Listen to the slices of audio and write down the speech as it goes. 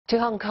To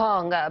Hong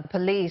Kong,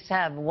 police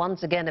have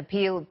once again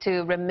appealed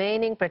to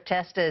remaining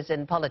protesters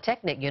in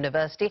Polytechnic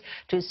University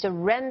to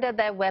surrender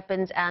their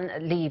weapons and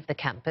leave the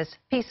campus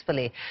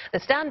peacefully. The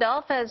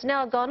standoff has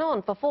now gone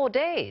on for 4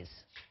 days.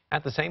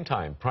 At the same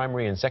time,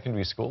 primary and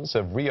secondary schools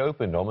have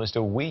reopened almost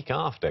a week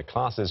after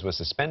classes were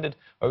suspended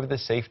over the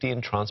safety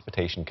and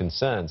transportation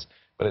concerns.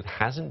 But it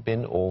hasn't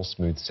been all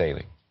smooth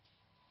sailing.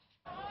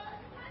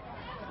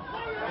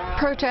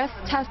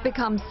 Protests have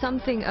become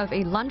something of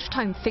a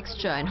lunchtime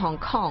fixture in Hong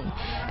Kong,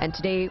 and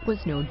today was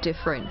no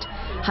different.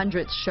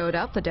 Hundreds showed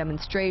up for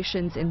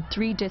demonstrations in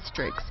 3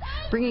 districts,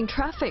 bringing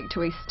traffic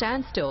to a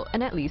standstill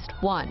in at least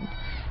one.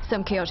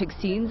 Some chaotic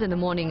scenes in the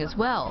morning as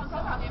well.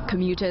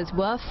 Commuters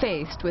were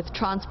faced with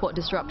transport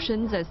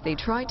disruptions as they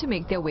tried to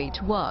make their way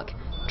to work.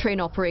 Train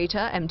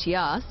operator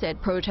MTR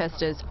said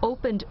protesters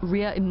opened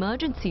rear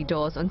emergency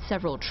doors on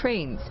several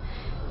trains.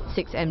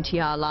 6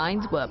 MTR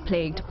lines were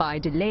plagued by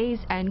delays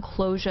and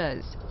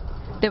closures.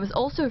 There was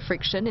also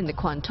friction in the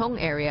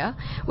Kwun area,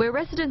 where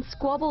residents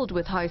squabbled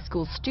with high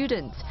school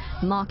students,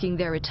 marking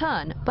their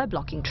return by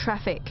blocking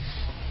traffic.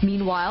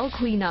 Meanwhile,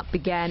 cleanup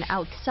began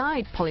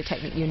outside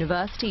Polytechnic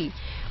University,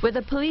 where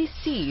the police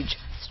siege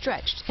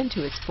stretched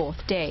into its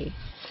 4th day.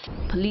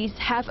 Police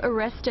have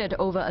arrested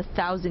over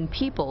 1,000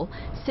 people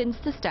since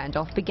the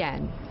standoff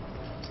began.